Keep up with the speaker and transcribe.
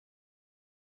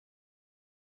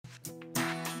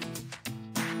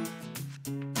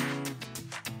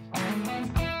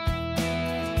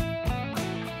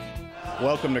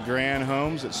Welcome to Grand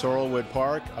Homes at Sorrellwood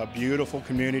Park, a beautiful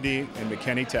community in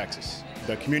McKinney, Texas.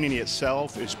 The community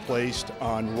itself is placed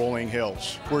on rolling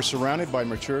hills. We're surrounded by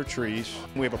mature trees.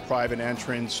 We have a private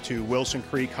entrance to Wilson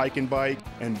Creek Hike and Bike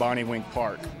and Bonnie Wink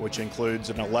Park, which includes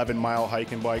an 11-mile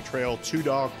hike and bike trail, 2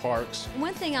 dog parks.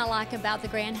 One thing I like about the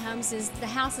Grand Homes is the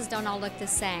houses don't all look the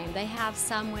same. They have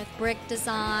some with brick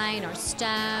design or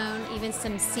stone, even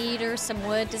some cedar, some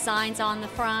wood designs on the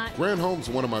front. Grand Homes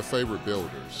is one of my favorite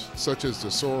builders, such as the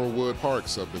Sorrellwood Park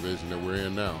subdivision that we're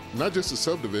in now. Not just a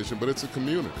subdivision, but it's a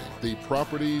community. The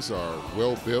properties are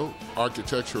well built,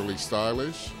 architecturally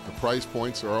stylish. The price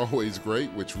points are always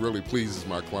great, which really pleases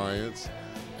my clients.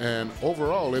 And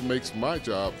overall, it makes my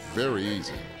job very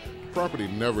easy. Property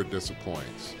never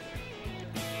disappoints.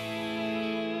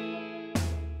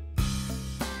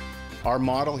 Our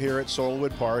model here at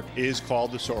Sorrellwood Park is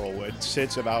called the Sorrellwood. It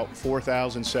sits about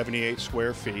 4,078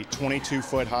 square feet,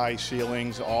 22-foot high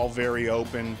ceilings, all very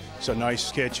open. It's a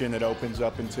nice kitchen that opens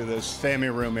up into this family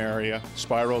room area.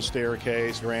 Spiral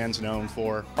staircase, Grand's known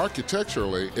for.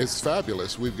 Architecturally, it's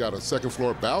fabulous. We've got a second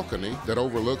floor balcony that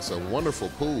overlooks a wonderful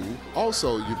pool.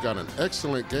 Also, you've got an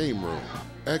excellent game room,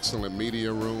 excellent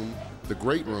media room, the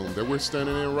great room that we're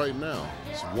standing in right now.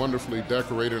 It's wonderfully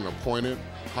decorated and appointed,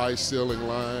 high ceiling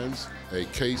lines, a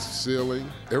cased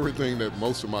ceiling, everything that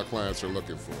most of my clients are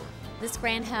looking for. This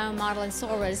Grand Home model in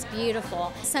Sorrellwood is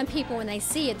beautiful. Some people, when they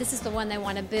see it, this is the one they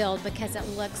want to build because it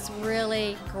looks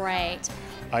really great.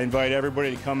 I invite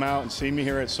everybody to come out and see me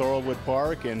here at Sorrellwood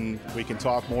Park, and we can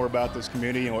talk more about this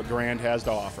community and what Grand has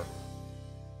to offer.